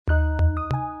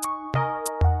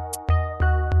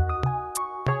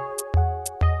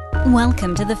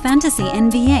Welcome to the Fantasy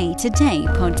NBA Today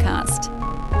podcast.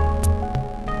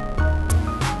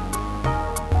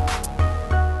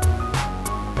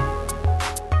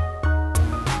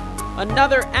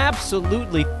 Another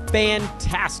absolutely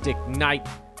fantastic night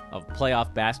of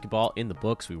playoff basketball in the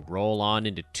books. We roll on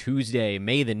into Tuesday,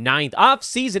 May the 9th,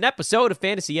 off-season episode of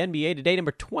Fantasy NBA Today,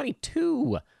 number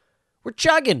 22. We're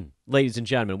chugging, ladies and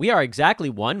gentlemen. We are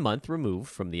exactly 1 month removed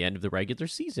from the end of the regular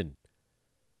season.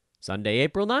 Sunday,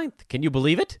 April 9th. Can you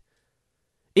believe it?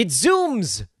 It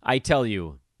zooms, I tell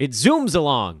you. It zooms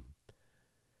along.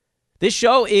 This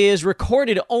show is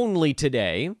recorded only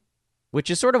today, which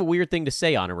is sort of a weird thing to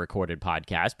say on a recorded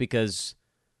podcast because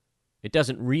it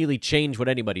doesn't really change what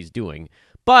anybody's doing.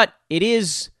 But it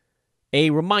is a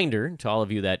reminder to all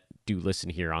of you that do listen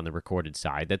here on the recorded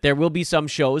side that there will be some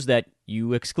shows that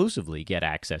you exclusively get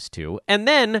access to. And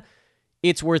then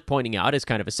it's worth pointing out as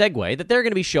kind of a segue that there are going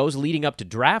to be shows leading up to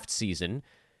draft season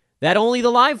that only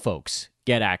the live folks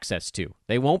get access to.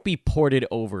 They won't be ported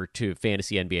over to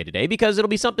Fantasy NBA Today because it'll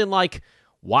be something like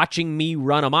watching me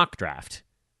run a mock draft,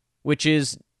 which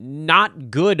is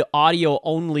not good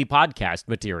audio-only podcast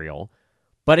material,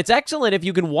 but it's excellent if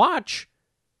you can watch,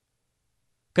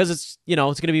 because it's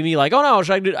going to be me like, oh no,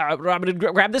 should I'm going to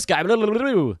grab this guy.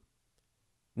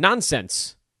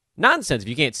 Nonsense if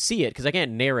you can't see it, because I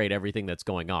can't narrate everything that's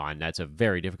going on. That's a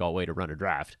very difficult way to run a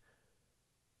draft.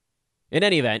 In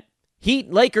any event,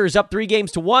 Heat Lakers up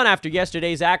 3-1 after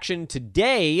yesterday's action.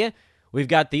 Today, we've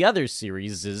got the other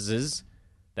series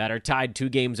that are tied 2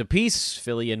 games apiece.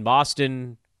 Philly and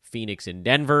Boston, Phoenix and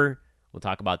Denver. We'll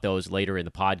talk about those later in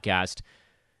the podcast.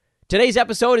 Today's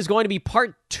episode is going to be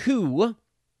part 2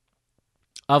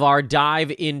 of our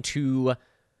dive into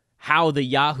how the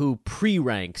Yahoo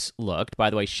pre-ranks looked. By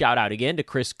the way, shout out again to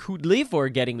Chris Kudley for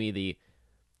getting me the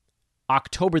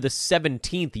October the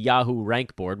 17th Yahoo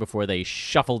rank board before they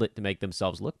shuffled it to make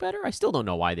themselves look better. I still don't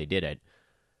know why they did it.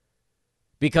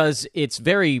 Because it's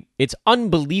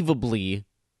unbelievably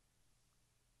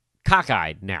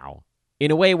cockeyed now,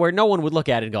 in a way where no one would look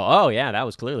at it and go, oh yeah, that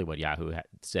was clearly what Yahoo had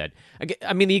said.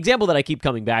 I mean, the example that I keep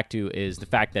coming back to is the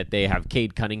fact that they have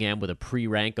Cade Cunningham with a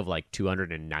pre-rank of like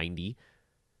 290.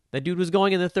 That dude was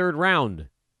going in the 3rd round.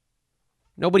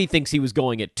 Nobody thinks he was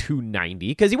going at 290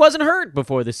 because he wasn't hurt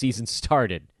before the season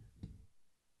started.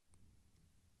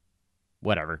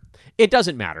 Whatever. It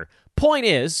doesn't matter. Point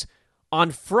is,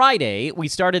 on Friday, we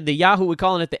started the Yahoo, we're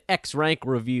calling it the X-Rank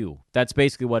Review. That's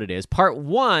basically what it is. Part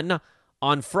 1,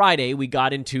 on Friday, we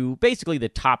got into basically the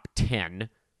top 10,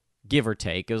 give or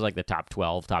take. It was like the top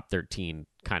 12, top 13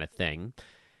 kind of thing.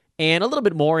 And a little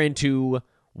bit more into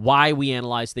why we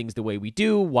analyze things the way we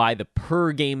do, why the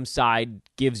per-game side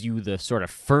gives you the sort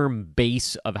of firm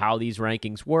base of how these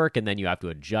rankings work, and then you have to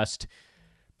adjust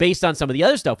based on some of the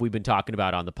other stuff we've been talking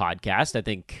about on the podcast. I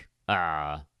think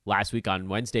last week on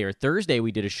Wednesday or Thursday,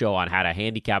 we did a show on how to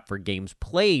handicap for games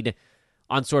played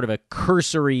on sort of a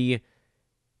cursory,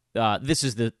 this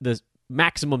is the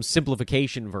maximum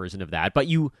simplification version of that, but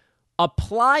you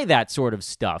apply that sort of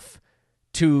stuff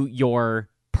to your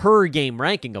per-game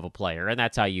ranking of a player, and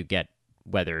that's how you get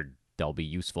whether they'll be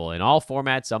useful in all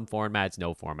formats, some formats,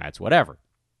 no formats, whatever.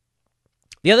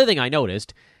 The other thing I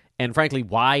noticed, and frankly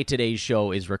why today's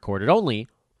show is recorded only,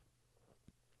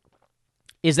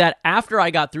 is that after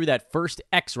I got through that first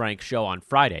X-Rank show on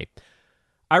Friday,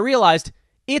 I realized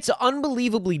it's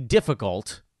unbelievably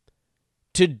difficult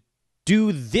to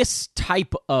do this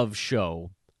type of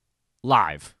show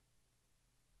live.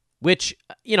 Which,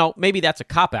 maybe that's a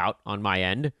cop-out on my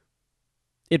end.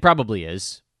 It probably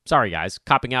is. Sorry, guys,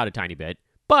 copping out a tiny bit.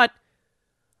 But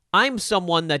I'm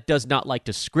someone that does not like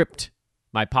to script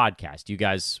my podcast. You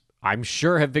guys, I'm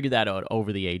sure, have figured that out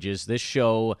over the ages. This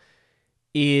show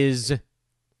is,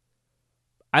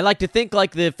 I like to think,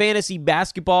 like the fantasy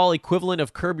basketball equivalent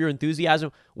of Curb Your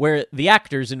Enthusiasm, where the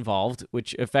actors involved,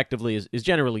 which effectively is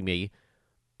generally me,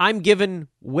 I'm given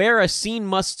where a scene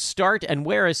must start and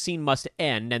where a scene must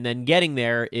end, and then getting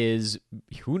there is,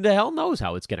 who the hell knows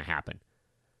how it's going to happen.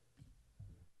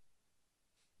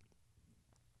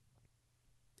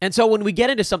 And so when we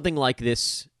get into something like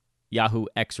this Yahoo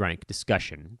X-Rank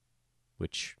discussion,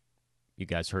 which you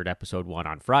guys heard episode 1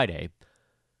 on Friday,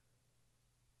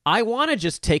 I want to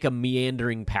just take a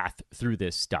meandering path through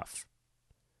this stuff.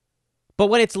 But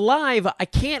when it's live, I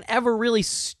can't ever really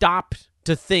stop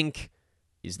to think,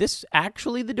 is this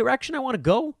actually the direction I want to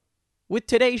go with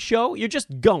today's show? You're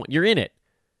just going. You're in it.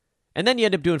 And then you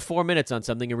end up doing 4 minutes on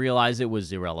something and realize it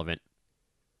was irrelevant.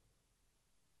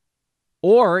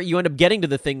 Or you end up getting to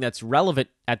the thing that's relevant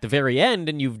at the very end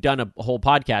and you've done a whole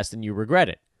podcast and you regret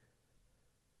it.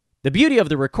 The beauty of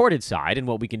the recorded side and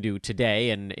what we can do today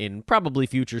and in probably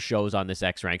future shows on this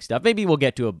X-Rank stuff, maybe we'll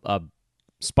get to a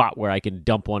spot where I can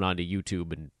dump one onto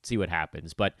YouTube and see what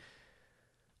happens. But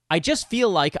I just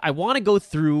feel like I want to go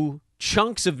through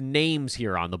chunks of names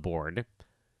here on the board.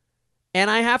 And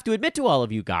I have to admit to all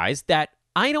of you guys that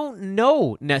I don't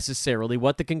know necessarily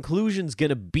what the conclusion's going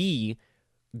to be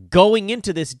going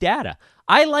into this data.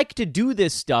 I like to do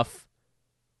this stuff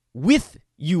with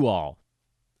you all.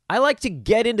 I like to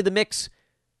get into the mix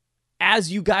as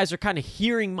you guys are kind of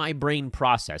hearing my brain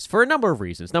process for a number of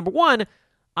reasons. Number one,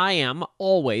 I am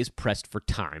always pressed for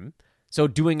time. So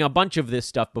doing a bunch of this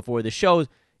stuff before the show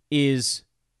is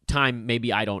time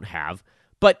maybe I don't have.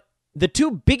 But the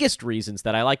two biggest reasons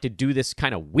that I like to do this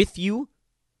kind of with you,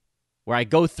 where I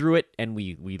go through it and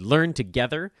we learn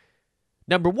together.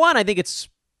 Number one, I think it's,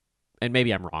 and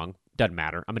maybe I'm wrong, doesn't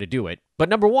matter, I'm going to do it. But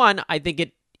number one, I think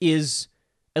it is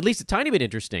at least a tiny bit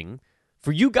interesting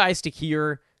for you guys to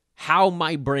hear how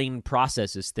my brain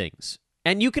processes things.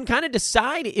 And you can kind of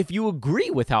decide if you agree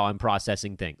with how I'm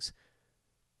processing things.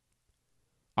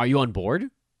 Are you on board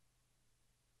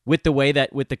with the way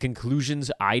that, with the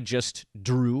conclusions I just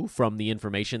drew from the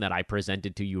information that I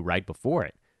presented to you right before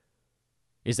it?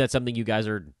 Is that something you guys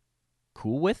are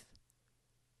cool with?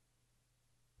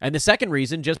 And the second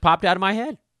reason just popped out of my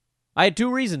head. I had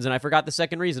two reasons, and I forgot the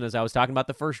second reason as I was talking about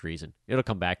the first reason. It'll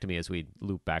come back to me as we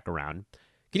loop back around.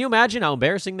 Can you imagine how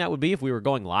embarrassing that would be if we were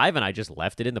going live and I just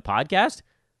left it in the podcast?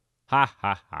 Ha,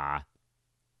 ha, ha.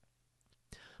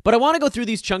 But I want to go through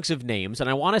these chunks of names, and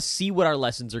I want to see what our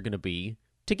lessons are going to be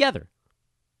together.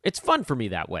 It's fun for me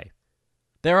that way.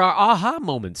 There are aha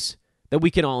moments that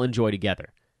we can all enjoy together.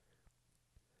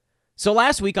 So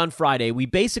last week on Friday, we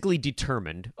basically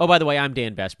determined... Oh, by the way, I'm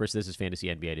Dan Vespers. This is Fantasy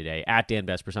NBA Today. At Dan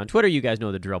Vespers on Twitter. You guys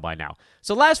know the drill by now.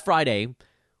 So last Friday,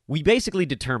 we basically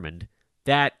determined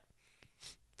that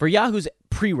for Yahoo's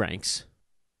pre-ranks,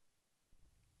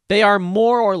 they are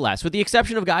more or less, with the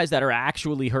exception of guys that are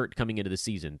actually hurt coming into the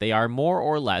season, they are more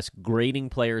or less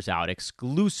grading players out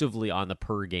exclusively on the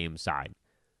per-game side.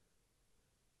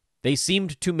 They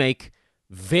seemed to make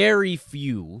very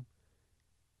few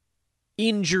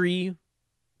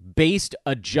injury-based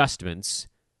adjustments,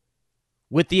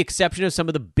 with the exception of some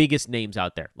of the biggest names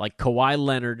out there, like Kawhi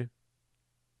Leonard,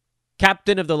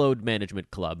 captain of the load management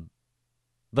club,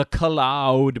 the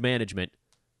cloud management.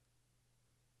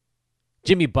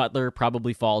 Jimmy Butler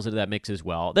probably falls into that mix as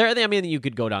well. I mean, you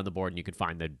could go down the board and you could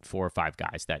find the 4 or 5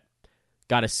 guys that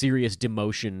got a serious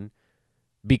demotion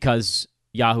because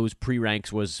Yahoo's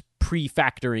pre-ranks was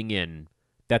pre-factoring in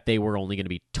that they were only going to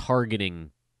be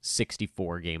targeting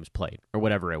 64 games played, or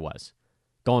whatever it was.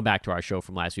 Going back to our show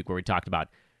from last week where we talked about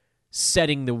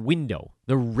setting the window,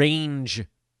 the range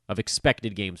of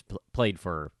expected games played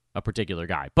for a particular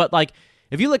guy. But, like,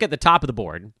 if you look at the top of the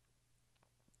board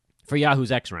for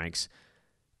Yahoo's X ranks,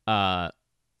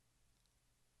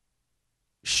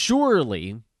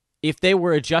 surely, if they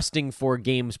were adjusting for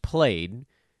games played,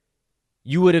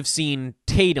 you would have seen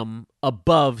Tatum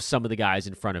above some of the guys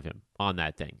in front of him on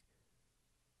that thing.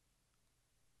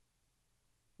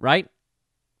 Right? I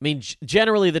mean,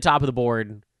 generally the top of the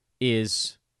board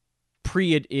is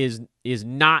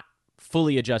not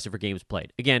fully adjusted for games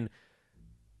played. Again,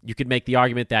 you could make the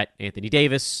argument that Anthony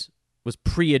Davis was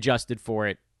pre-adjusted for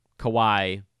it.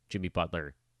 Kawhi, Jimmy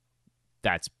Butler,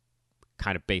 that's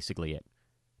kind of basically it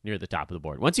near the top of the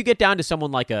board. Once you get down to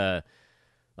someone like a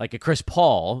Chris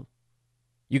Paul,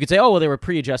 you could say, oh, well, they were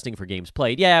pre-adjusting for games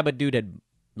played. Yeah, but dude had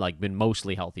been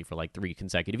mostly healthy for 3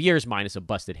 consecutive years, minus a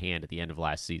busted hand at the end of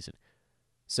last season.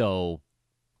 So,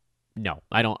 no,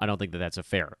 I don't think that that's a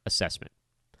fair assessment.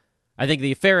 I think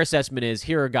the fair assessment is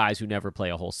here are guys who never play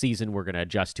a whole season. We're going to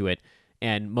adjust to it,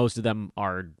 and most of them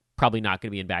are probably not going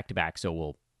to be in back-to-back, so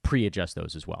we'll pre-adjust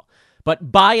those as well.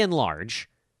 But by and large,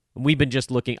 we've been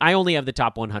just looking. I only have the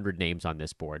top 100 names on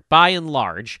this board. By and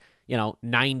large,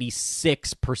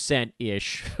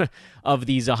 96%-ish of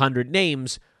these 100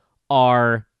 names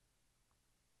are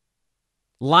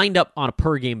lined up on a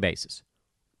per-game basis.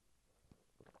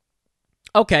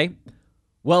 Okay,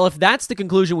 well, if that's the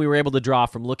conclusion we were able to draw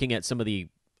from looking at some of the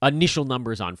initial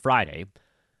numbers on Friday,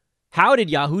 how did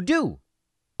Yahoo do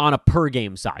on a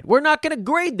per-game side? We're not going to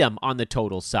grade them on the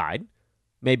total side.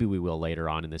 Maybe we will later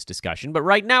on in this discussion, but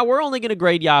right now we're only going to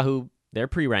grade Yahoo, their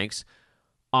pre-ranks,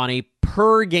 on a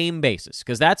per-game basis,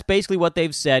 because that's basically what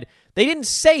they've said. They didn't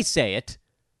say it.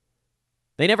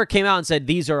 They never came out and said,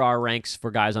 these are our ranks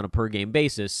for guys on a per-game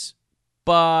basis,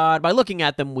 but by looking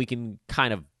at them, we can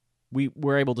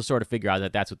we're able to sort of figure out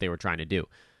that that's what they were trying to do.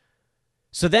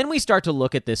 So then we start to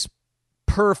look at this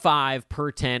per 5, per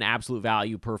 10, absolute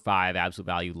value, per 5, absolute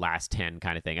value, last 10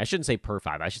 kind of thing. I shouldn't say per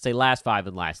 5. I should say last 5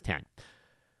 and last 10.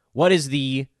 What is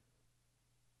the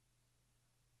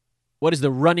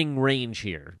running range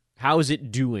here? How is it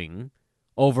doing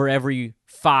over every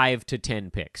 5 to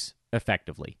 10 picks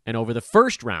effectively? And over the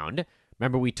first round,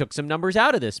 remember we took some numbers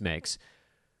out of this mix.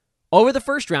 Over the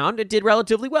first round, it did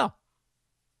relatively well.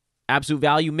 Absolute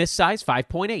value miss size,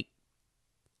 5.8.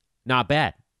 Not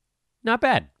bad. Not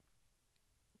bad.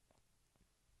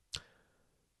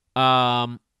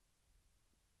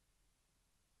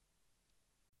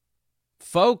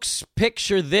 Folks,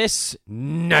 picture this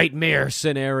nightmare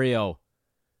scenario.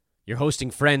 You're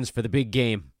hosting friends for the big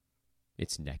game.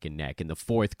 It's neck and neck in the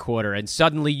fourth quarter, and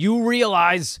suddenly you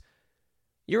realize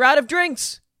you're out of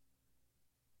drinks.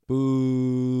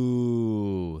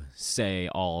 Boo, say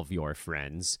all of your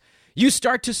friends. You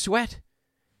start to sweat.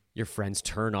 Your friends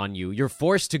turn on you. You're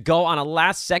forced to go on a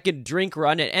last-second drink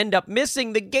run and end up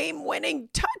missing the game-winning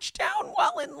touchdown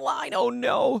while in line. Oh,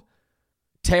 no.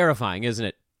 Terrifying, isn't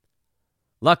it?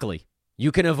 Luckily,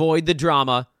 you can avoid the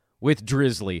drama with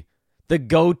Drizzly, the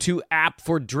go-to app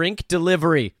for drink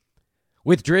delivery.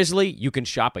 With Drizzly, you can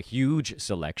shop a huge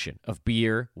selection of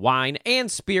beer, wine,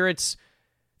 and spirits,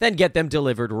 then get them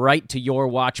delivered right to your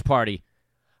watch party.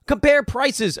 Compare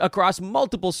prices across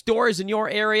multiple stores in your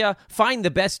area, find the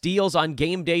best deals on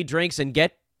game day drinks, and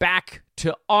get back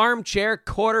to armchair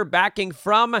quarterbacking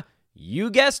from, you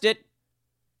guessed it,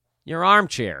 your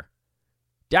armchair.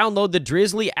 Download the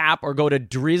Drizzly app or go to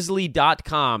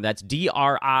drizzly.com. That's DRIZLY.com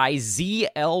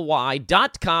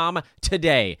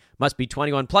today. Must be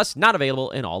 21 plus, not available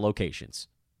in all locations.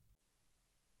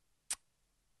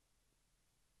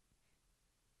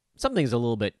 Something's a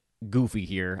little bit goofy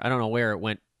here. I don't know where it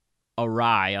went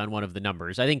awry on one of the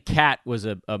numbers. I think Cat was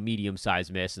a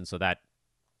medium-sized miss, and so that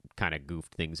kind of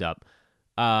goofed things up.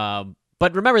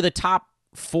 But remember, the top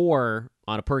 4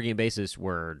 on a per-game basis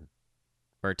were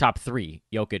top 3,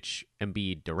 Jokic,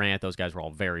 Embiid, Durant. Those guys were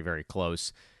all very, very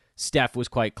close. Steph was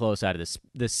quite close out of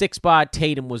the 6 spot.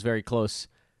 Tatum was very close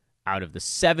out of the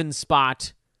 7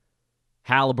 spot.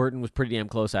 Halliburton was pretty damn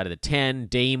close out of the 10.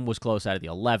 Dame was close out of the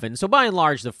 11. So by and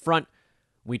large, the front,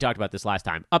 we talked about this last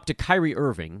time, up to Kyrie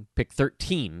Irving, pick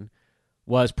 13,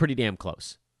 was pretty damn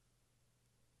close.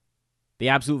 The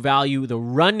absolute value, the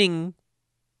running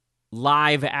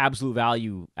live absolute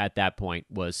value at that point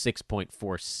was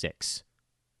 6.46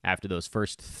 after those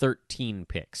first 13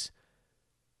 picks,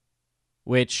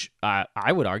 which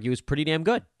I would argue is pretty damn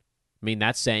good. I mean,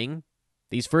 that's saying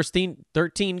these first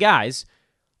 13 guys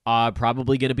are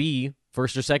probably going to be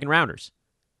first or second rounders.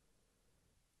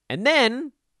 And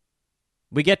then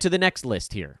we get to the next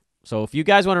list here. So if you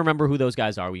guys want to remember who those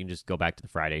guys are, we can just go back to the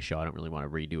Friday show. I don't really want to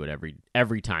redo it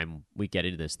every time we get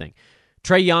into this thing.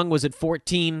 Trae Young was at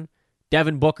 14.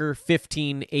 Devin Booker,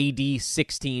 15. AD,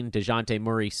 16. DeJounte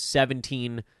Murray,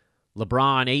 17.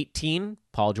 LeBron, 18.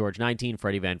 Paul George, 19.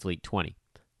 Freddie VanVleet, 20.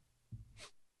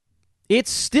 It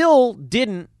still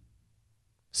didn't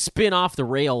spin off the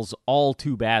rails all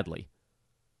too badly.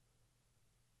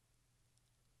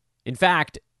 In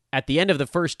fact, at the end of the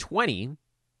first 20,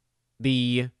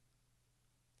 the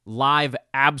live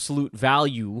absolute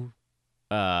value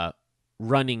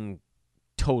running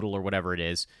total or whatever it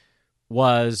is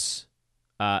was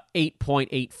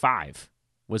 8.85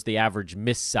 was the average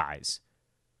miss size,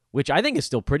 which I think is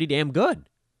still pretty damn good.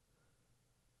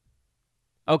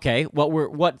 Okay,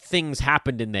 what things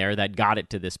happened in there that got it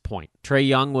to this point? Trae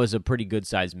Young was a pretty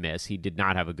good-sized miss. He did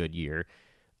not have a good year.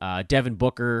 Devin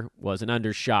Booker was an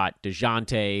undershot.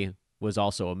 DeJounte was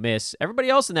also a miss. Everybody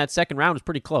else in that second round was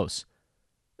pretty close.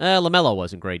 LaMelo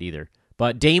wasn't great either.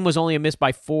 But Dame was only a miss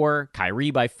by 4.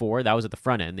 Kyrie by 4. That was at the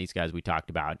front end, these guys we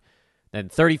talked about. Then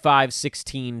 35,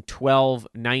 16, 12,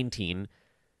 19.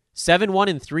 7, 1,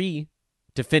 and 3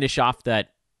 to finish off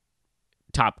that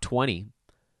top 20.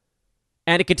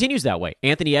 And it continues that way.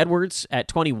 Anthony Edwards at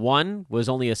 21 was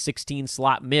only a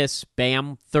 16-slot miss.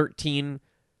 Bam, 13.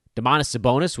 Domantas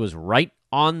Sabonis was right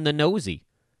on the nosy.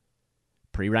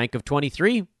 Pre-rank of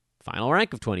 23, final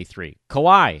rank of 23.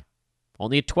 Kawhi,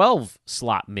 only a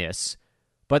 12-slot miss.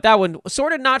 But that one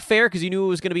sort of not fair because you knew it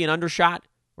was going to be an undershot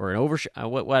or an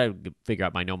overshot. What I figure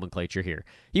out my nomenclature here.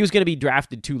 He was going to be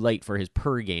drafted too late for his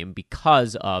per game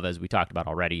because of, as we talked about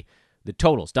already, the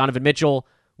totals. Donovan Mitchell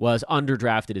was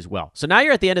underdrafted as well. So now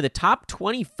you're at the end of the top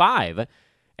 25,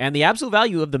 and the absolute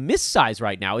value of the miss size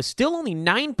right now is still only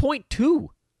 9.2.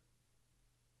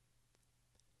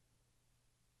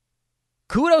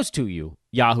 Kudos to you,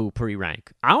 Yahoo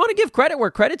pre-rank. I want to give credit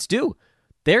where credit's due.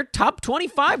 Their top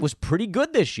 25 was pretty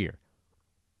good this year.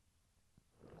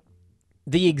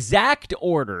 The exact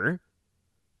order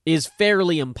is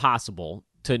fairly impossible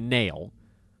to nail.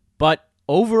 But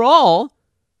overall,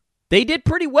 they did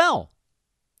pretty well.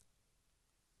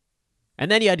 And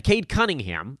then you had Cade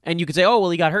Cunningham, and you could say, oh, well,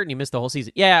 he got hurt and he missed the whole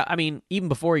season. Yeah, I mean, even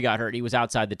before he got hurt, he was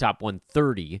outside the top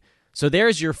 130. So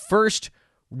there's your first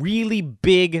really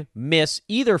big miss,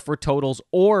 either for totals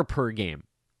or per game.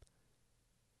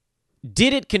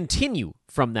 Did it continue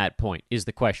from that point is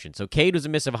the question. So Cade was a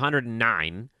miss of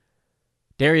 109.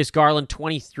 Darius Garland,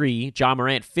 23. Ja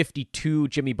Morant, 52.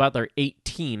 Jimmy Butler,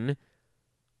 18.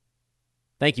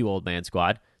 Thank you, old man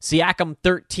squad. Siakam,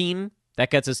 13. That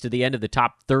gets us to the end of the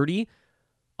top 30.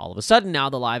 All of a sudden, now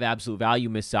the live absolute value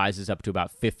miss size is up to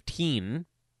about 15,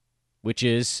 which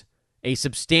is a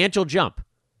substantial jump.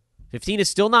 15 is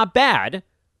still not bad,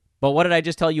 but what did I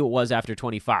just tell you it was after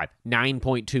 25?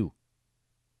 9.2.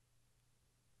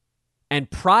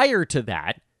 And prior to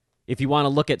that, if you want to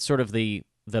look at sort of the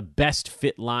best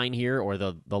fit line here, or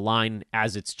the line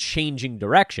as it's changing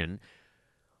direction,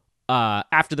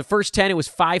 after the first 10, it was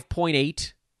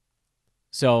 5.8.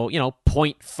 So,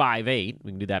 0.58.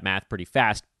 We can do that math pretty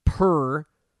fast. Per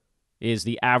is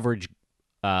the average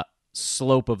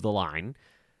slope of the line.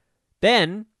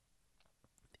 Then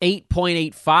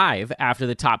 8.85 after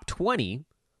the top 20,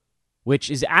 which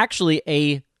is actually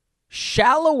a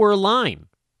shallower line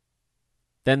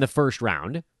than the first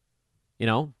round.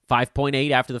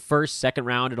 5.8 after the first. Second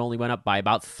round, it only went up by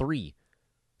about 3.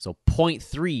 So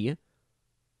 0.3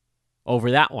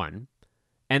 over that one.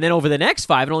 And then over the next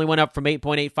 5, it only went up from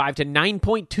 8.85 to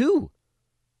 9.2.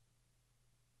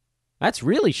 That's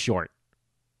really short.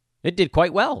 It did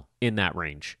quite well in that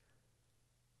range.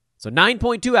 So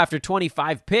 9.2 after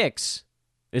 25 picks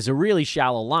is a really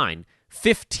shallow line.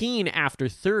 15 after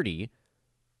 30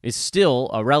 is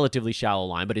still a relatively shallow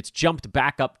line, but it's jumped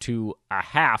back up to a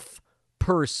half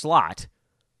per slot,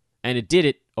 and it did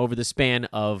it over the span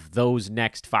of those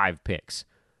next 5 picks.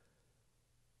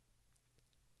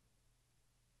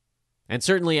 And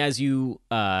certainly as you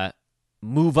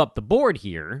move up the board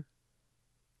here,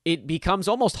 it becomes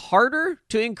almost harder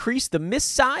to increase the miss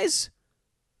size,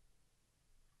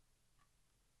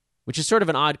 which is sort of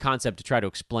an odd concept to try to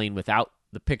explain without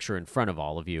the picture in front of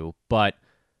all of you. But,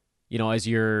 as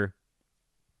you're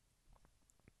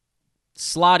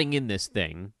slotting in this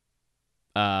thing,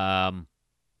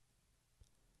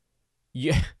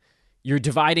 you're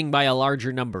dividing by a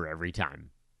larger number every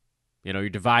time. You're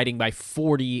dividing by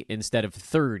 40 instead of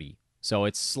 30. So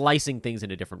it's slicing things in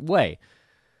a different way.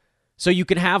 So you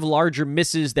can have larger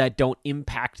misses that don't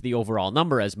impact the overall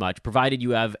number as much, provided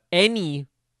you have any,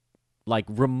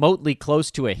 remotely close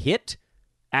to a hit,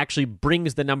 actually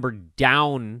brings the number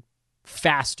down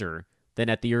faster than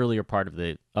at the earlier part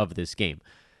of this game.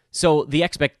 So the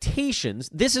expectations,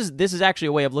 this is actually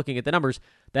a way of looking at the numbers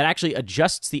that actually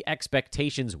adjusts the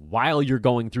expectations while you're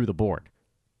going through the board.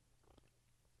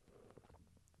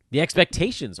 The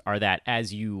expectations are that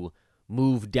as you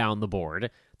move down the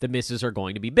board, the misses are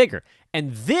going to be bigger.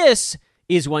 And this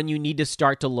is when you need to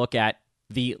start to look at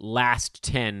the last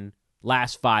 10,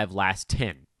 last 5, last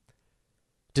 10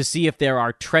 to see if there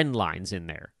are trend lines in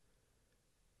there.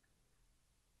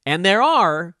 And there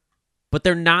are, but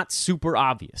they're not super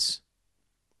obvious.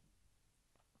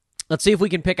 Let's see if we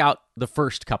can pick out the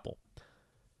first couple.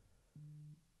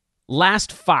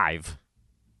 Last 5.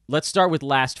 Let's start with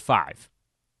last 5.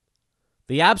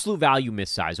 The absolute value miss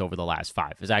size over the last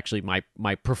 5 is actually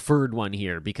my preferred one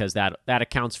here, because that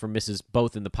accounts for misses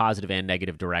both in the positive and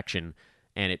negative direction,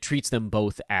 and it treats them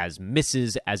both as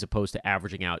misses as opposed to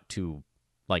averaging out to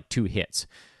 2 hits.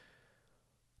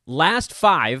 Last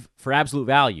 5 for absolute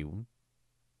value.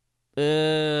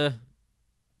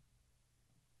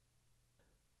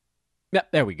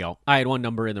 Yep, there we go. I had one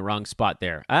number in the wrong spot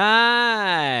there.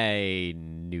 I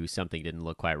knew something didn't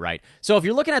look quite right. So if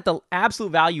you're looking at the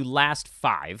absolute value last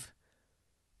 5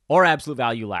 or absolute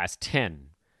value last 10,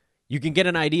 you can get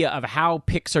an idea of how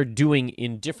picks are doing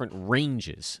in different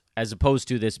ranges, as opposed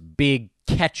to this big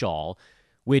catch-all,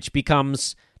 which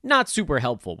becomes not super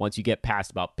helpful once you get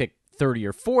past about pick 30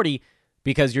 or 40,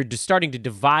 because you're just starting to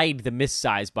divide the miss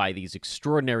size by these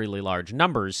extraordinarily large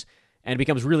numbers, and it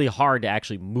becomes really hard to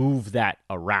actually move that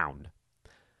around.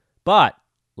 But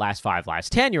last 5,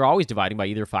 last 10, you're always dividing by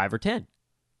either 5 or 10.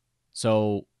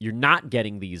 So you're not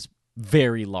getting these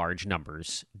very large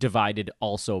numbers divided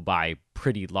also by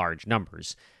pretty large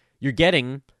numbers. You're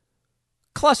getting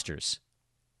clusters.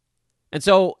 And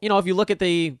so, if you look at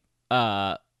the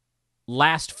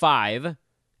last 5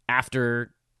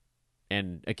 after,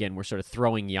 and again, we're sort of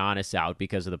throwing Giannis out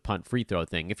because of the punt free throw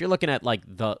thing. If you're looking at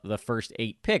the first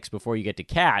 8 picks before you get to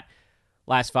Cat,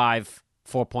 last 5,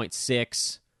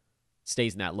 4.6,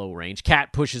 stays in that low range.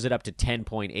 Cat pushes it up to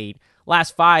 10.8.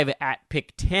 Last 5 at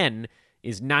pick 10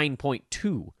 is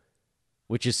 9.2,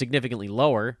 which is significantly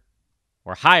lower,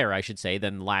 or higher, I should say,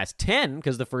 than last 10,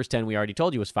 because the first 10 we already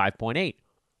told you was 5.8.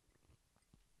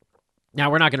 Now,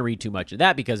 we're not going to read too much of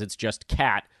that because it's just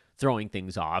Cat throwing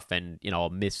things off, and, a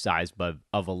miss size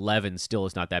of 11 still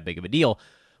is not that big of a deal.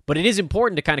 But it is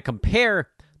important to kind of compare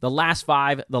the last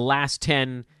 5, the last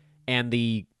 10, and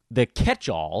the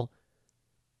catch-all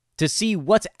to see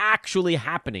what's actually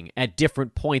happening at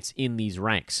different points in these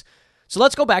ranks. So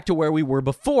let's go back to where we were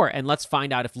before, and let's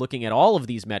find out if looking at all of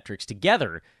these metrics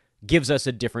together gives us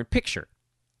a different picture.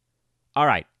 All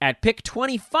right, at pick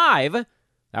 25,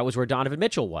 that was where Donovan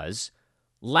Mitchell was.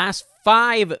 Last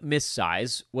 5 miss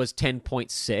size was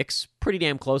 10.6, pretty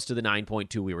damn close to the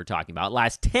 9.2 we were talking about.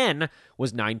 Last 10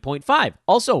 was 9.5,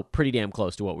 also pretty damn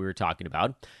close to what we were talking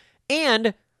about.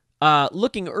 And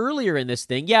looking earlier in this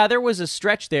thing, there was a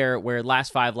stretch there where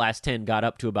last 5, last 10 got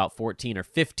up to about 14 or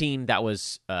 15. That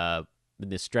was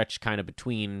this stretch kind of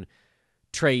between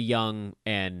Trae Young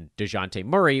and DeJounte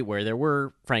Murray, where there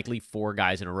were, frankly, 4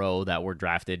 guys in a row that were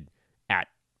drafted at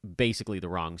basically the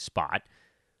wrong spot.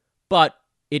 But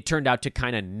it turned out to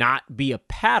kind of not be a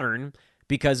pattern,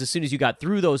 because as soon as you got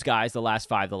through those guys, the last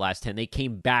 5, the last 10, they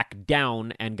came back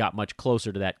down and got much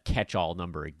closer to that catch-all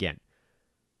number again.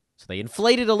 So they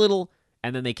inflated a little,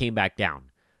 and then they came back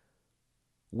down.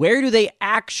 Where do they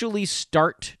actually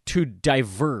start to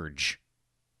diverge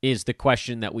is the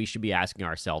question that we should be asking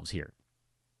ourselves here.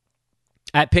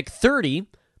 At pick 30,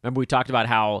 remember we talked about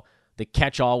how the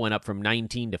catch-all went up from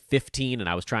 19 to 15, and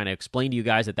I was trying to explain to you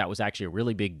guys that was actually a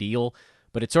really big deal,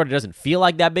 but it sort of doesn't feel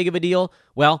like that big of a deal.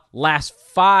 Well, last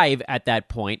 5 at that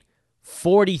point,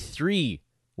 43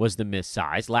 was the miss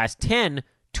size. Last 10,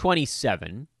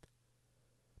 27.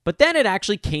 But then it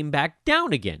actually came back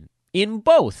down again in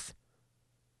both.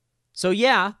 So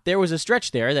there was a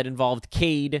stretch there that involved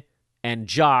Cade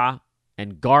and Ja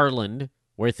and Garland,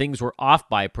 where things were off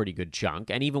by a pretty good chunk.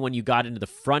 And even when you got into the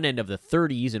front end of the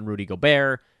 30s and Rudy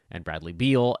Gobert and Bradley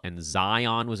Beal and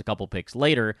Zion was a couple picks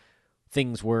later,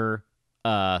 things were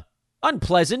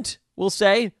unpleasant, we'll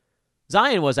say.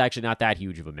 Zion was actually not that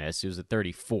huge of a miss. It was at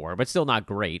 34, but still not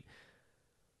great.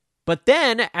 But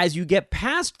then, as you get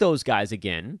past those guys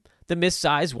again, the miss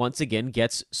size once again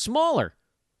gets smaller.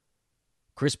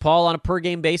 Chris Paul on a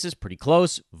per-game basis, pretty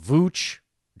close. Vooch,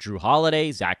 Drew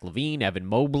Holiday, Zach LaVine, Evan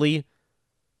Mobley.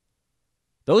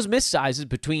 Those miss sizes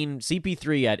between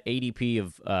CP3 at ADP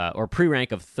of or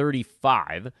pre-rank of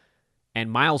 35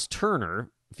 and Miles Turner,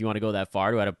 if you want to go that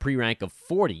far, who had a pre-rank of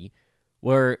 40,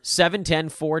 were 7, 10,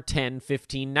 4, 10,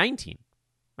 15, 19.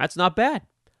 That's not bad.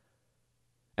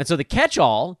 And so the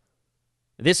catch-all,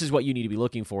 this is what you need to be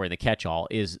looking for in the catch-all,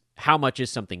 is how much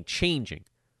is something changing.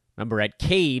 Remember, at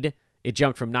Cade, it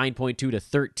jumped from 9.2 to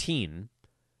 13.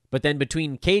 But then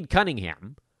between Cade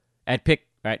Cunningham, at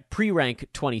pre-rank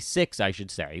 26, I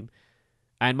should say,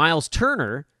 and Miles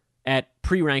Turner at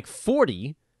pre-rank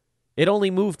 40, it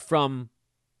only moved from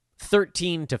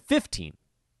 13 to 15.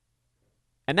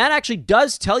 And that actually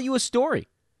does tell you a story.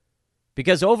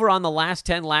 Because over on the last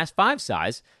 10, last 5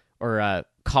 size, or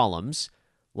columns,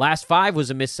 last 5 was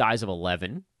a miss size of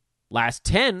 11. Last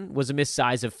 10 was a miss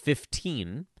size of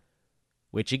 15,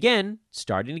 which again,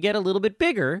 starting to get a little bit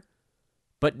bigger,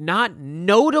 but not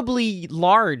notably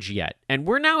large yet. And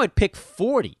we're now at pick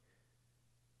 40.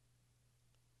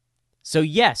 So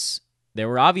yes, there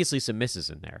were obviously some misses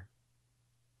in there,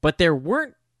 but there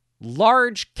weren't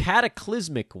large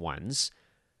cataclysmic ones.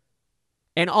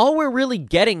 And all we're really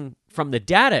getting from the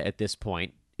data at this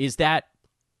point is that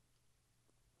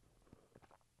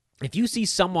if you see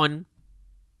someone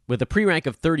with a pre-rank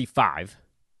of 35,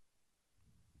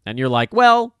 and you're like,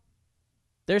 well,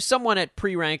 there's someone at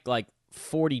pre-rank like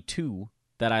 42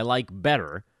 that I like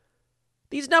better,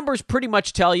 these numbers pretty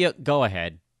much tell you, go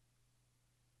ahead.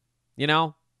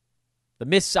 The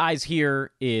miss size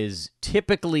here is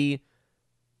typically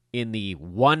in the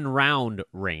 1 round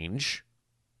range.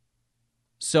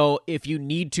 So if you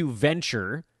need to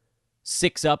venture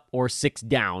 6 up or 6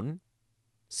 down,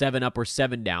 7 up or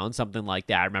 7 down, something like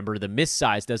that. Remember, the miss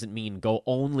size doesn't mean go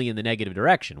only in the negative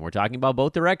direction. We're talking about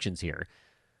both directions here.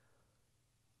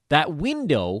 That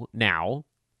window now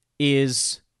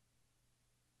is,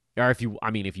 or if you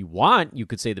want, you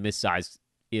could say the miss size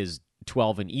is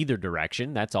 12 in either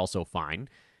direction. That's also fine.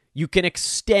 You can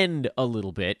extend a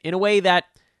little bit in a way that,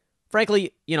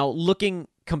 frankly,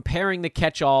 comparing the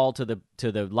catch-all to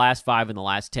the last 5 and the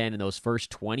last 10 and those first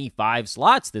 25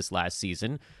 slots this last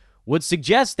season would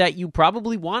suggest that you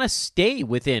probably want to stay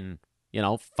within,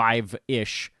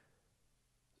 5-ish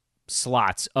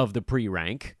slots of the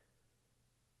pre-rank.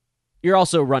 you're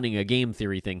also running a game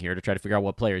theory thing here to try to figure out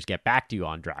what players get back to you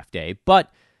on draft day.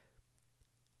 But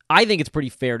I think it's pretty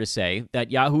fair to say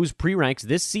that Yahoo's pre-ranks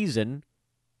this season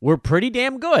were pretty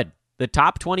damn good. The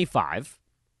top 25.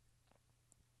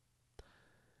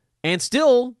 And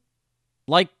still,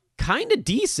 like, kind of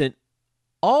decent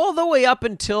all the way up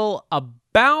until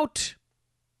about,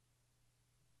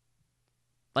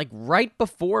 like, right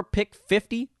before pick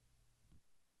 50.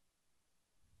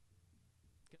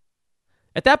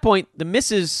 At that point, the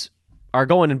misses are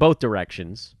going in both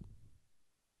directions.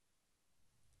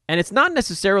 And it's not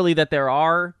necessarily that there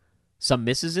are some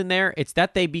misses in there. It's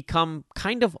that they become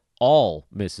kind of all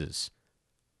misses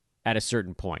at a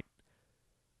certain point.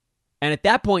 And at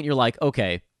that point, you're like,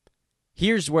 okay,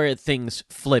 here's where things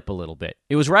flip a little bit.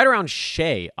 It was right around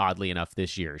Shea, oddly enough,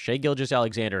 this year. Shea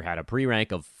Gilgeous-Alexander had a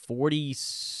pre-rank of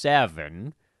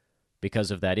 47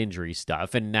 because of that injury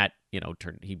stuff. And that,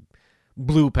 he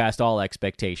blew past all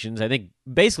expectations. I think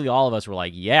basically all of us were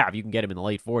like, yeah, if you can get him in the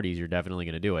late 40s, you're definitely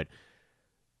going to do it.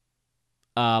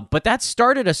 But that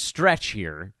started a stretch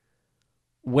here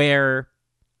where,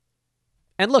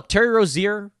 and look, Terry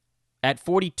Rozier at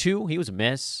 42, he was a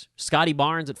miss. Scotty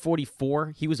Barnes at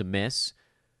 44, he was a miss.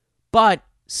 But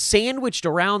sandwiched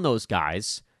around those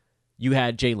guys, you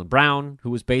had Jaylen Brown, who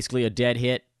was basically a dead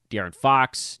hit, De'Aaron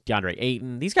Fox, DeAndre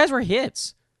Ayton. These guys were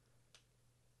hits.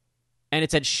 And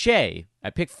it's at Shea,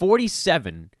 at pick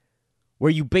 47,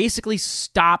 where you basically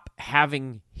stop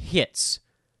having hits.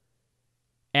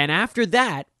 And after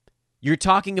that, you're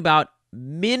talking about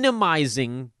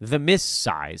minimizing the miss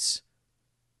size.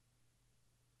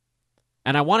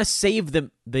 And I want to save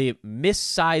the miss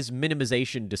size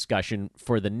minimization discussion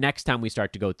for the next time we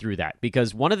start to go through that.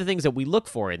 Because one of the things that we look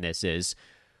for in this is,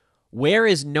 where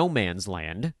is no man's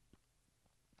land?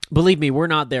 Believe me, we're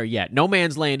not there yet. No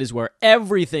man's land is where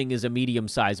everything is a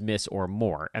medium-sized miss or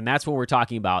more. And that's when we're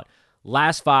talking about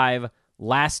last 5,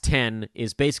 last 10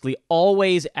 is basically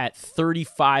always at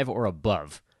 35 or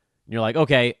above. And you're like,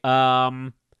 okay,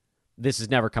 this is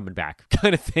never coming back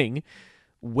kind of thing.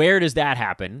 Where does that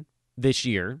happen this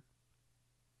year?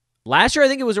 Last year, I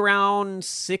think it was around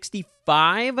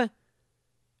 65. And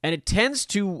it tends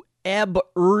to ebb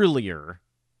earlier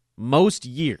most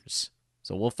years.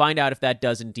 So we'll find out if that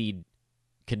does indeed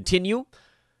continue.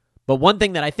 But one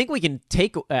thing that I think we can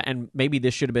take, and maybe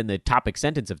this should have been the topic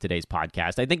sentence of today's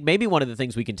podcast, I think maybe one of the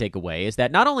things we can take away is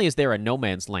that not only is there a no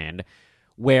man's land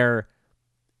where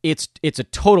it's a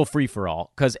total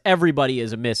free-for-all, because everybody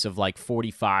is a miss of like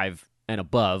 45 and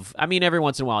above. I mean, every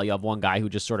once in a while you have one guy who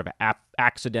just sort of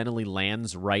accidentally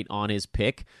lands right on his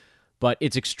pick, but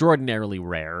it's extraordinarily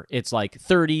rare. It's like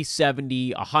 30,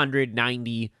 70, 100,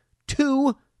 90,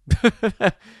 2.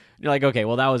 You're like, okay,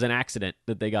 well, that was an accident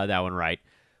that they got that one right.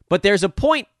 But there's a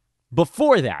point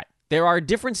before that. There are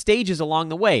different stages along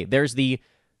the way. There's the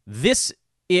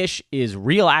this-ish is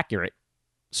real accurate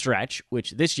stretch,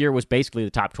 which this year was basically the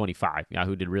top 25.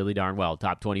 Yahoo did really darn well,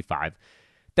 top 25.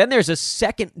 Then there's a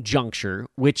second juncture,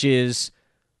 which is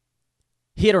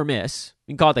hit or miss.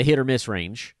 You can call it the hit or miss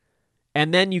range.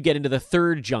 And then you get into the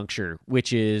third juncture,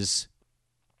 which is,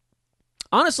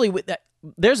 honestly, with that,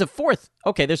 there's a fourth.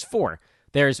 Okay, there's 4.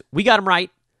 There's we got them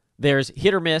right. There's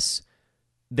hit or miss.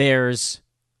 There's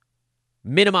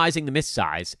minimizing the miss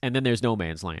size. And then there's no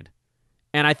man's land.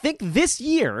 And I think this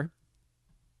year,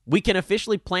 we can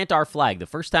officially plant our flag. The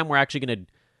first time we're actually going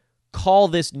to call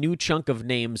this new chunk of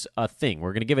names a thing.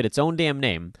 We're going to give it its own damn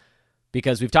name.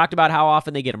 Because we've talked about how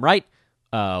often they get them right.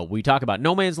 We talk about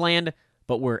no man's land.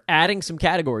 But we're adding some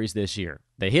categories this year.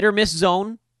 The hit or miss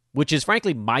zone, which is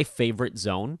frankly my favorite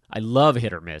zone. I love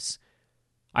hit or miss.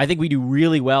 I think we do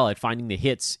really well at finding the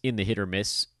hits in the hit or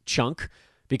miss chunk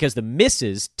because the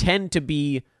misses tend to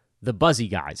be the buzzy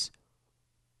guys.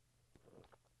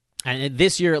 And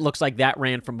this year it looks like that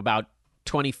ran from about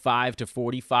 25 to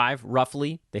 45,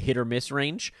 roughly, the hit or miss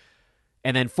range.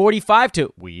 And then 45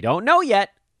 to, we don't know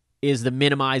yet, is the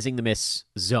minimizing the miss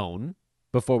zone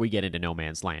before we get into no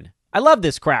man's land. I love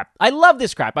this crap. I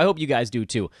hope you guys do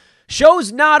too.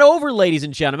 Show's not over, ladies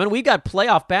and gentlemen. We got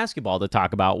playoff basketball to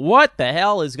talk about. What the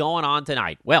hell is going on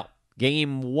tonight? Well,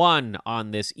 game 1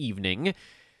 on this evening.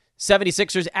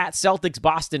 76ers at Celtics.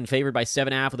 Boston favored by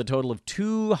 7.5 with a total of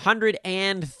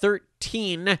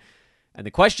 213. And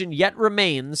the question yet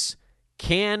remains,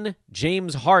 can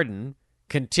James Harden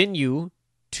continue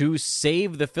to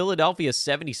save the Philadelphia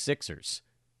 76ers?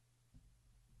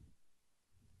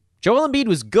 Joel Embiid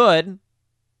was good,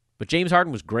 but James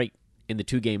Harden was great in the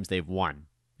 2 games they've won.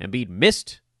 Embiid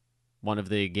missed one of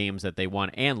the games that they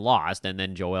won and lost, and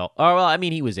then Joel,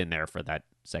 he was in there for that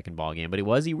second ball game, but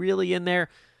was he really in there?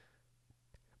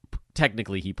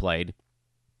 Technically, he played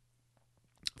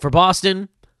For Boston,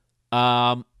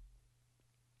 yeah,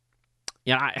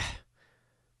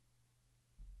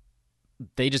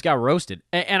 they just got roasted.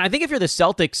 And I think if you're the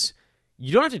Celtics,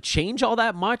 you don't have to change all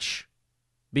that much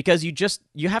because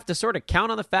you have to sort of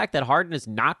count on the fact that Harden is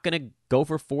not going to go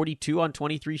for 42 on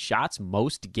 23 shots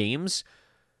most games.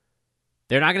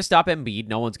 They're not going to stop Embiid.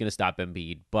 No one's going to stop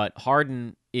Embiid. But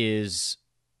Harden is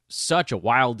such a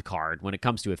wild card when it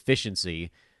comes to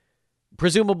efficiency.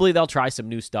 Presumably, they'll try some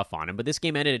new stuff on him. But this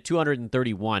game ended at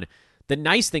 231. The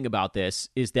nice thing about this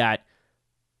is that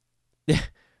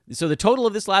so the total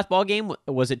of this last ball game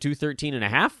was at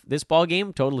 213.5. This ball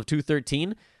game, total of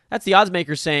 213. That's the odds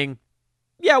makers saying,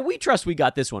 yeah, we trust we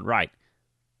got this one right.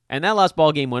 And that last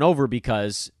ball game went over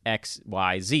because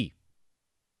XYZ.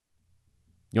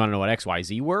 You want to know what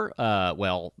XYZ were?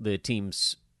 Well, the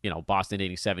teams, Boston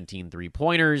hitting 17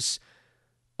 3-pointers.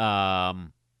 I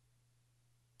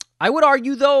would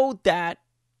argue, though, that,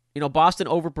 Boston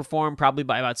overperformed probably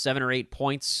by about 7 or 8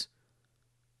 points.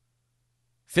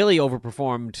 Philly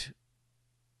overperformed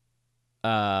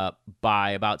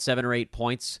by about 7 or 8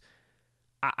 points.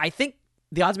 I think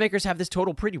the odds makers have this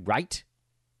total pretty right.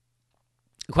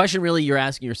 The question really you're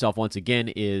asking yourself once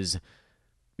again is,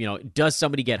 does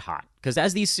somebody get hot? Because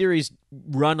as these series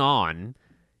run on,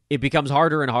 it becomes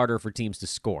harder and harder for teams to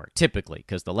score, typically,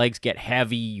 because the legs get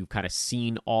heavy. You've kind of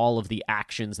seen all of the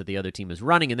actions that the other team is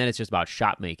running, and then it's just about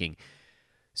shot making.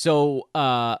 So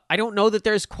I don't know that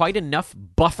there's quite enough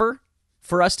buffer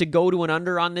for us to go to an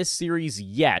under on this series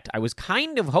yet. I was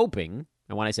kind of hoping,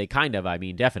 and when I say kind of, I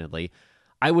mean definitely,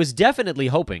 I was definitely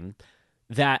hoping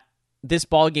that this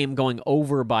ball game going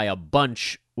over by a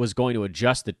bunch was going to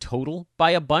adjust the total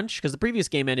by a bunch, because the previous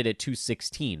game ended at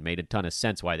 216. Made a ton of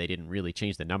sense why they didn't really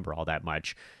change the number all that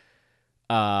much.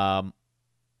 A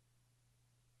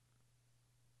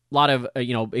lot of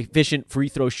efficient free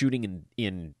throw shooting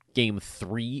in game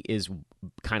 3 is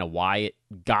kind of why it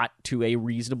got to a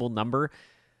reasonable number.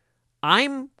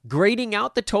 I'm grading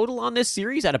out the total on this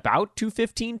series at about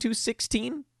 215,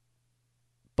 216.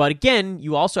 But again,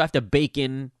 you also have to bake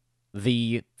in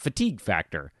the fatigue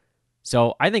factor.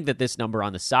 So I think that this number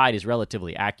on the side is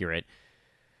relatively accurate.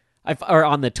 Or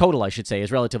on the total, I should say,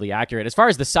 is relatively accurate. As far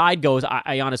as the side goes,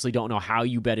 I honestly don't know how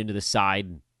you bet into the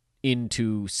side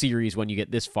into series when you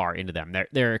get this far into them.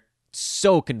 They're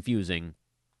so confusing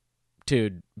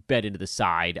to bet into the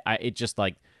side. It just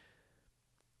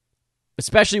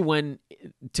especially when,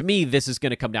 to me, this is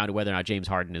going to come down to whether or not James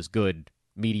Harden is good,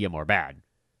 medium, or bad.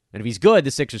 And if he's good,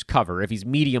 the Sixers cover. If he's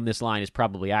medium, this line is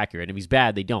probably accurate. And if he's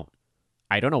bad, they don't.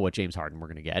 I don't know what James Harden we're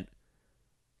going to get.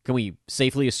 Can we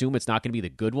safely assume it's not going to be the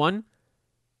good one?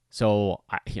 So,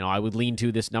 I would lean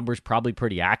to this number's probably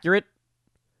pretty accurate.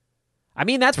 I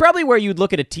mean, that's probably where you'd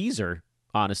look at a teaser,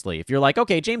 honestly. If you're like,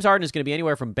 okay, James Harden is going to be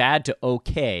anywhere from bad to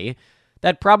okay,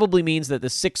 that probably means that the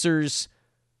Sixers,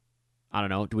 I don't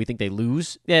know, do we think they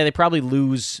lose? Yeah, they probably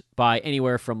lose by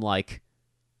anywhere from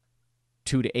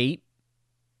 2 to 8.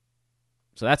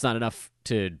 So that's not enough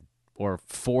or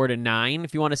 4 to 9,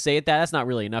 if you want to say it that. That's not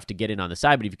really enough to get in on the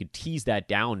side, but if you could tease that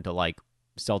down to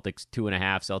Celtics 2.5,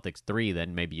 Celtics 3,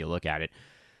 then maybe you look at it.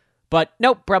 But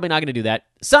nope, probably not going to do that.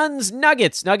 Suns,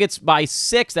 Nuggets. Nuggets by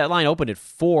 6. That line opened at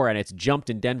 4, and it's jumped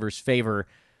in Denver's favor.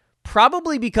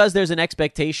 Probably because there's an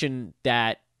expectation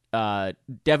that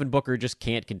Devin Booker just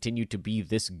can't continue to be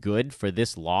this good for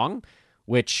this long,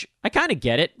 which I kind of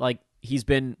get it. He's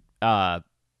been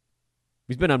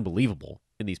unbelievable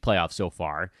in these playoffs so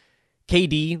far.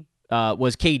 KD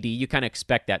was KD. You kind of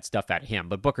expect that stuff at him,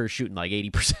 but Booker's shooting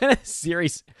 80% of the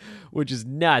series, which is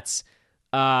nuts.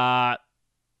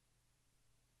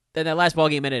 Then that last ball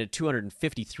game ended at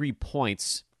 253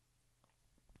 points.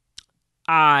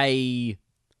 I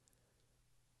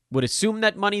would assume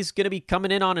that money's going to be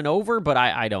coming in on and over, but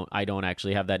I don't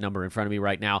actually have that number in front of me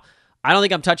right now. I don't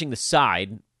think I'm touching the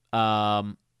side.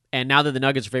 And now that the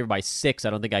Nuggets are favored by 6, I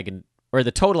don't think I can. Or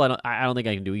the total, I don't think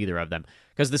I can do either of them.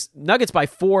 Because the Nuggets by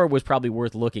 4 was probably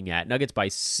worth looking at. Nuggets by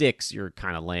 6, you're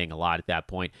kind of laying a lot at that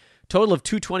point. Total of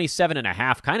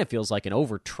 227.5 kind of feels like an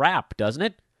over trap, doesn't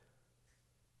it?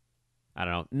 I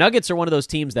don't know. Nuggets are one of those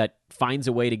teams that finds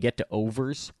a way to get to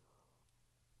overs,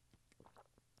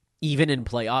 even in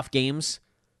playoff games.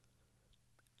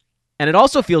 And it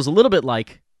also feels a little bit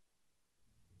like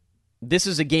this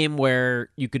is a game where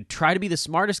you could try to be the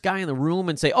smartest guy in the room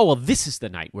and say, oh, well, this is the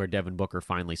night where Devin Booker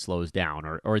finally slows down,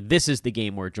 or this is the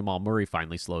game where Jamal Murray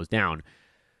finally slows down.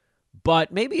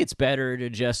 But maybe it's better to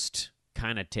just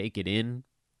kind of take it in.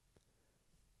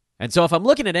 And so if I'm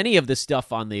looking at any of this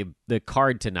stuff on the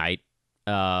card tonight,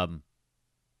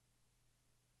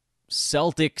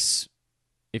 Celtics,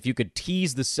 if you could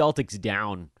tease the Celtics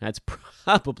down, that's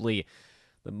probably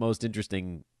the most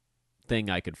interesting thing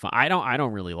I could find. I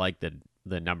don't really like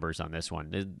the numbers on this one.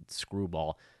 It's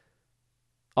screwball.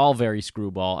 All very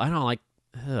screwball. I don't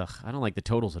like the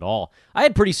totals at all. I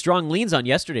had pretty strong leans on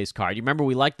yesterday's card. You remember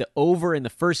we liked the over in the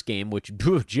first game, which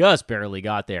just barely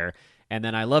got there. And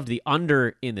then I loved the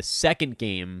under in the second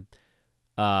game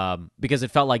because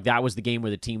it felt like that was the game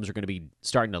where the teams were going to be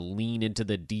starting to lean into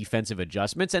the defensive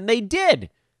adjustments, and they did.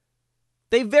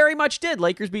 They very much did.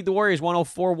 Lakers beat the Warriors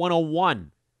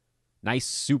 104-101. Nice,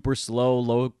 super slow,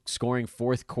 low-scoring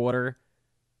fourth quarter.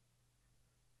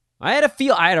 I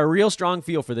had a real strong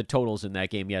feel for the totals in that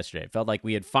game yesterday. It felt like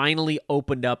we had finally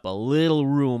opened up a little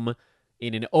room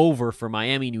in an over for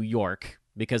Miami, New York,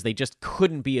 because they just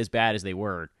couldn't be as bad as they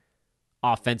were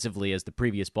offensively as the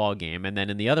previous ball game. And then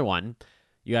in the other one,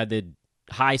 you had the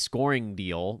high-scoring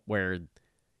deal where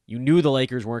you knew the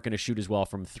Lakers weren't going to shoot as well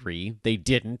from three. They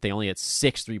didn't. They only had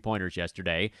 6 3-pointers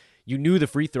yesterday. You knew the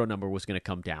free throw number was going to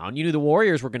come down. You knew the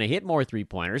Warriors were going to hit more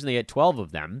 3-pointers, and they had 12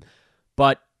 of them.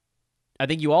 But I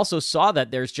think you also saw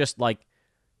that there's just like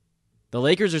the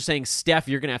Lakers are saying, Steph,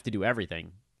 you're going to have to do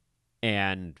everything.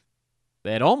 And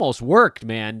it almost worked,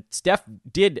 man. Steph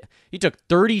he took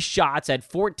 30 shots, had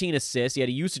 14 assists. He had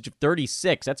a usage of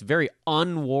 36. That's a very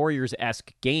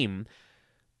un-Warriors-esque game.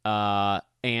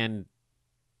 And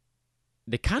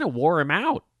they kind of wore him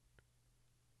out.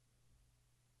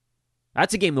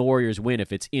 That's a game the Warriors win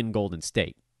if it's in Golden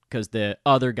State, because the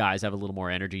other guys have a little more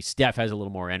energy. Steph has a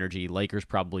little more energy. Lakers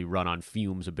probably run on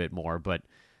fumes a bit more, but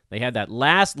they had that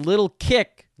last little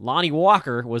kick. Lonnie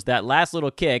Walker was that last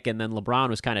little kick, and then LeBron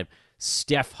was kind of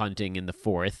Steph hunting in the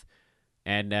fourth,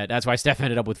 and that's why Steph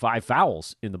ended up with 5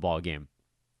 fouls in the ball game.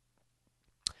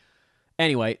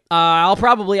 Anyway, I'll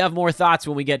probably have more thoughts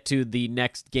when we get to the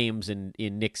next games in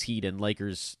Knicks Heat and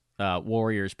Lakers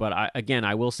Warriors, but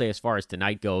I will say as far as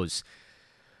tonight goes,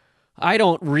 I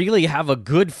don't really have a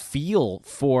good feel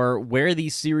for where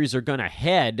these series are going to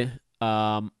head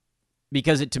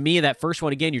because to me, that first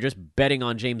one, again, you're just betting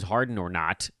on James Harden or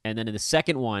not, and then in the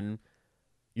second one,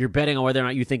 you're betting on whether or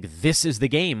not you think this is the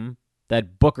game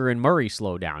that Booker and Murray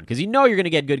slow down, because you know you're going to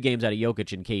get good games out of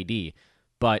Jokic and KD,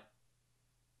 but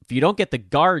if you don't get the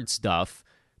guard stuff,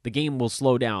 the game will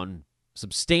slow down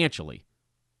substantially.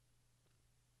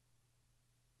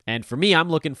 And for me, I'm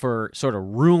looking for sort of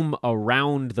room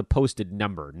around the posted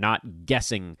number, not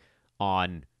guessing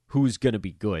on who's going to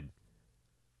be good.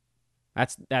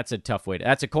 That's a tough way.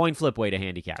 That's a coin flip way to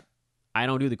handicap. I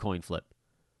don't do the coin flip.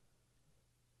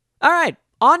 All right,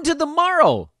 on to the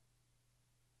morrow,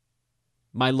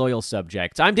 my loyal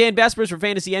subjects. I'm Dan Vespers for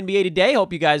Fantasy NBA Today.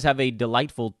 Hope you guys have a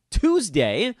delightful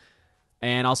Tuesday,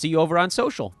 and I'll see you over on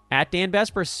social, @Dan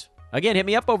Vespers. Again, hit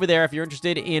me up over there if you're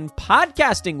interested in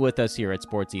podcasting with us here at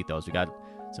Sports Ethos. We got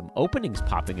some openings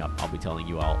popping up I'll be telling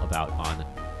you all about on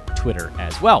Twitter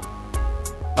as well.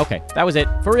 Okay, that was it.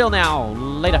 For real now.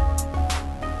 Later.